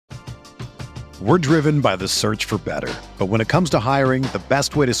We're driven by the search for better. But when it comes to hiring, the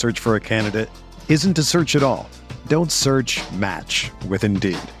best way to search for a candidate isn't to search at all. Don't search, match with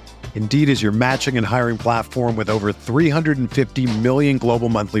Indeed. Indeed is your matching and hiring platform with over 350 million global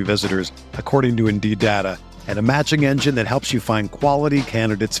monthly visitors, according to Indeed data, and a matching engine that helps you find quality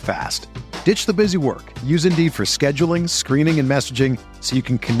candidates fast. Ditch the busy work. Use Indeed for scheduling, screening, and messaging so you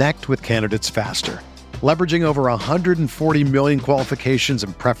can connect with candidates faster. Leveraging over 140 million qualifications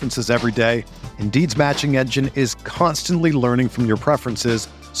and preferences every day, Indeed's matching engine is constantly learning from your preferences,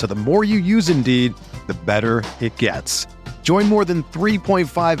 so the more you use Indeed, the better it gets. Join more than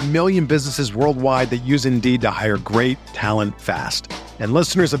 3.5 million businesses worldwide that use Indeed to hire great talent fast. And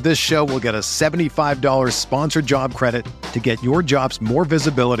listeners of this show will get a $75 sponsored job credit to get your jobs more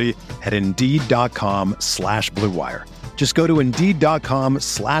visibility at Indeed.com/Blue Wire. Just go to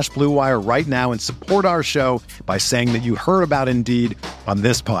Indeed.com/Blue Wire right now and support our show by saying that you heard about Indeed on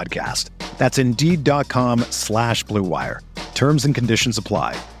this podcast. That's Indeed.com/Blue Wire. Terms and conditions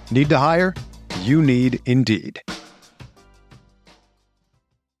apply. Need to hire? You need Indeed.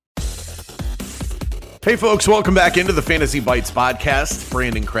 Hey folks, welcome back into the Fantasy Bites podcast.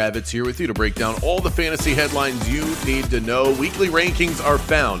 Brandon Kravitz here with you to break down all the fantasy headlines you need to know. Weekly rankings are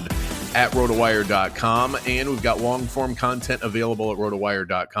found at rotowire.com, and we've got long-form content available at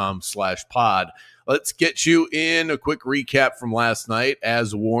rotowire.com/pod. Let's get you in a quick recap from last night.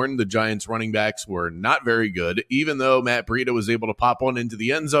 As warned, the Giants running backs were not very good. Even though Matt Breida was able to pop one into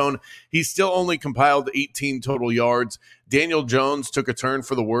the end zone, he still only compiled 18 total yards. Daniel Jones took a turn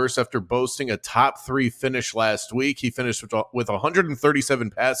for the worse after boasting a top 3 finish last week. He finished with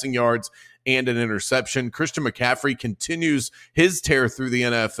 137 passing yards and an interception. Christian McCaffrey continues his tear through the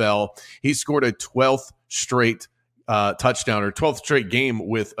NFL. He scored a 12th straight touchdown, or 12th straight game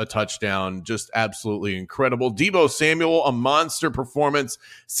with a touchdown. Just absolutely incredible. Deebo Samuel, a monster performance,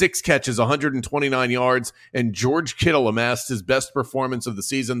 6 catches, 129 yards, and George Kittle amassed his best performance of the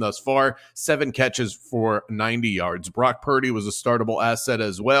season thus far, 7 catches for 90 yards. Brock Purdy was a startable asset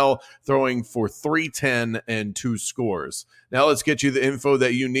as well, throwing for 310 and 2 scores. Now let's get you the info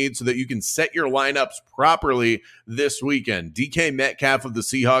that you need so that you can set your lineups properly this weekend. DK Metcalf of the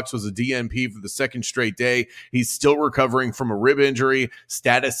Seahawks was a DNP for the second straight day. He's still recovering from a rib injury.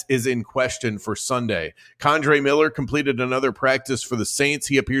 Status is in question for Sunday. Kondre Miller completed another practice for the Saints.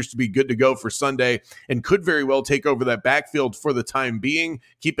 He appears to be good to go for Sunday and could very well take over that backfield for the time being.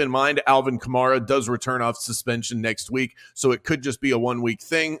 Keep in mind, Alvin Kamara does return off suspension next week, so it could just be a 1-week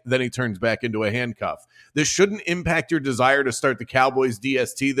thing. Then he turns back into a handcuff. This shouldn't impact your desire to start the Cowboys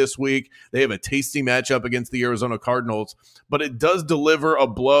DST this week. They have a tasty matchup against the Arizona Cardinals, but it does deliver a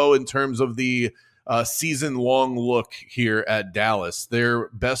blow in terms of the season-long look here at Dallas. Their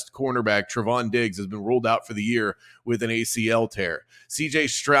best cornerback, Trevon Diggs, has been ruled out for the year with an ACL tear. CJ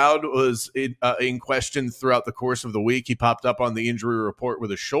Stroud was in question throughout the course of the week. He popped up on the injury report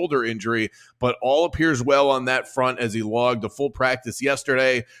with a shoulder injury, but all appears well on that front as he logged a full practice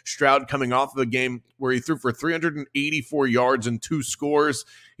yesterday. Stroud coming off of a game where he threw for 384 yards and 2 scores.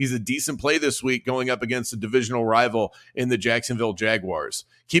 He's a decent play this week going up against a divisional rival in the Jacksonville Jaguars.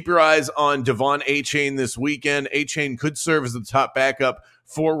 Keep your eyes on Devon Achane this weekend. Achane could serve as the top backup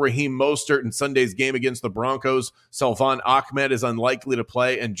for Raheem Mostert in Sunday's game against the Broncos. Salvon Ahmed is unlikely to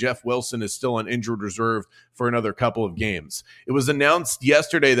play, and Jeff Wilson is still on injured reserve for another couple of games. It was announced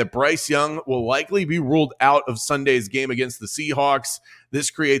yesterday that Bryce Young will likely be ruled out of Sunday's game against the Seahawks.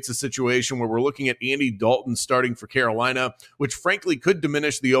 This creates a situation where we're looking at Andy Dalton starting for Carolina, which frankly could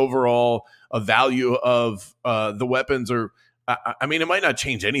diminish the overall value of the weapons, or I mean, it might not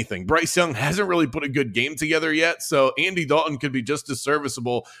change anything. Bryce Young hasn't really put a good game together yet, so Andy Dalton could be just as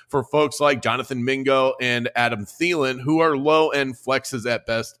serviceable for folks like Jonathan Mingo and Adam Thielen, who are low-end flexes at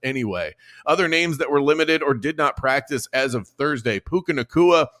best anyway. Other names that were limited or did not practice as of Thursday: Puka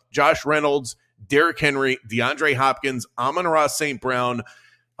Nacua, Josh Reynolds, Derrick Henry, DeAndre Hopkins, Amon-Ra St. Brown,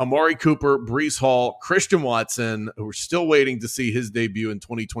 Amari Cooper, Breece Hall, Christian Watson, who we're still waiting to see his debut in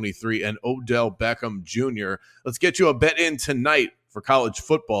 2023, and Odell Beckham Jr. Let's get you a bet in tonight for college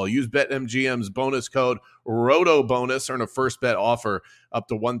football. Use BetMGM's bonus code ROTOBONUS. Earn a first bet offer up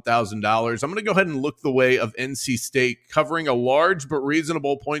to $1,000. I'm going to go ahead and look the way of NC State, covering a large but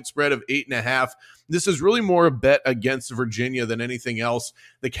reasonable point spread of 8.5. This is really more a bet against Virginia than anything else.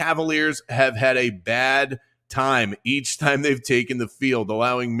 The Cavaliers have had a bad time each time they've taken the field,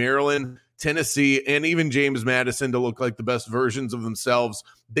 allowing Maryland, Tennessee, and even James Madison to look like the best versions of themselves.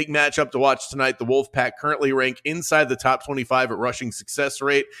 Big matchup to watch tonight. The Wolfpack currently rank inside the top 25 at rushing success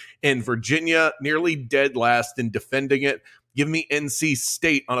rate, and Virginia nearly dead last in defending it. Give me NC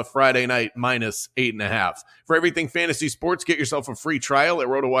State on a Friday night minus 8.5. For everything fantasy sports, get yourself a free trial at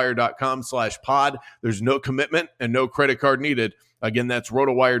rotowire.com/pod. There's no commitment and no credit card needed. Again, that's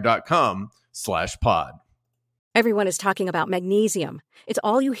rotowire.com/pod. Everyone is talking about magnesium. It's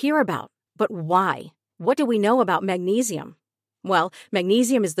all you hear about. But why? What do we know about magnesium? Well,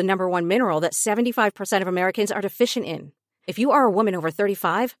 magnesium is the number one mineral that 75% of Americans are deficient in. If you are a woman over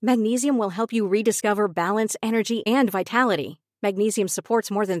 35, magnesium will help you rediscover balance, energy, and vitality. Magnesium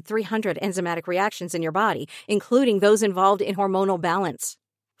supports more than 300 enzymatic reactions in your body, including those involved in hormonal balance.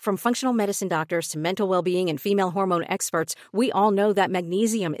 From functional medicine doctors to mental well-being and female hormone experts, we all know that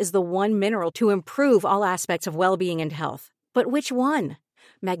magnesium is the one mineral to improve all aspects of well-being and health. But which one?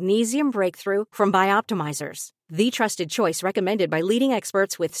 Magnesium Breakthrough from Bioptimizers, the trusted choice recommended by leading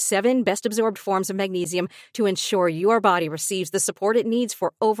experts with 7 best-absorbed forms of magnesium to ensure your body receives the support it needs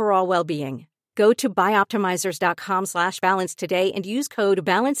for overall well-being. Go to bioptimizers.com/balance today and use code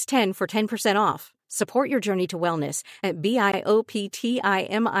BALANCE10 for 10% off. Support your journey to wellness at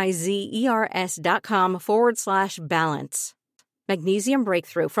bioptimizers.com/balance. Magnesium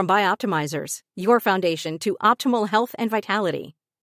Breakthrough from Bioptimizers, your foundation to optimal health and vitality.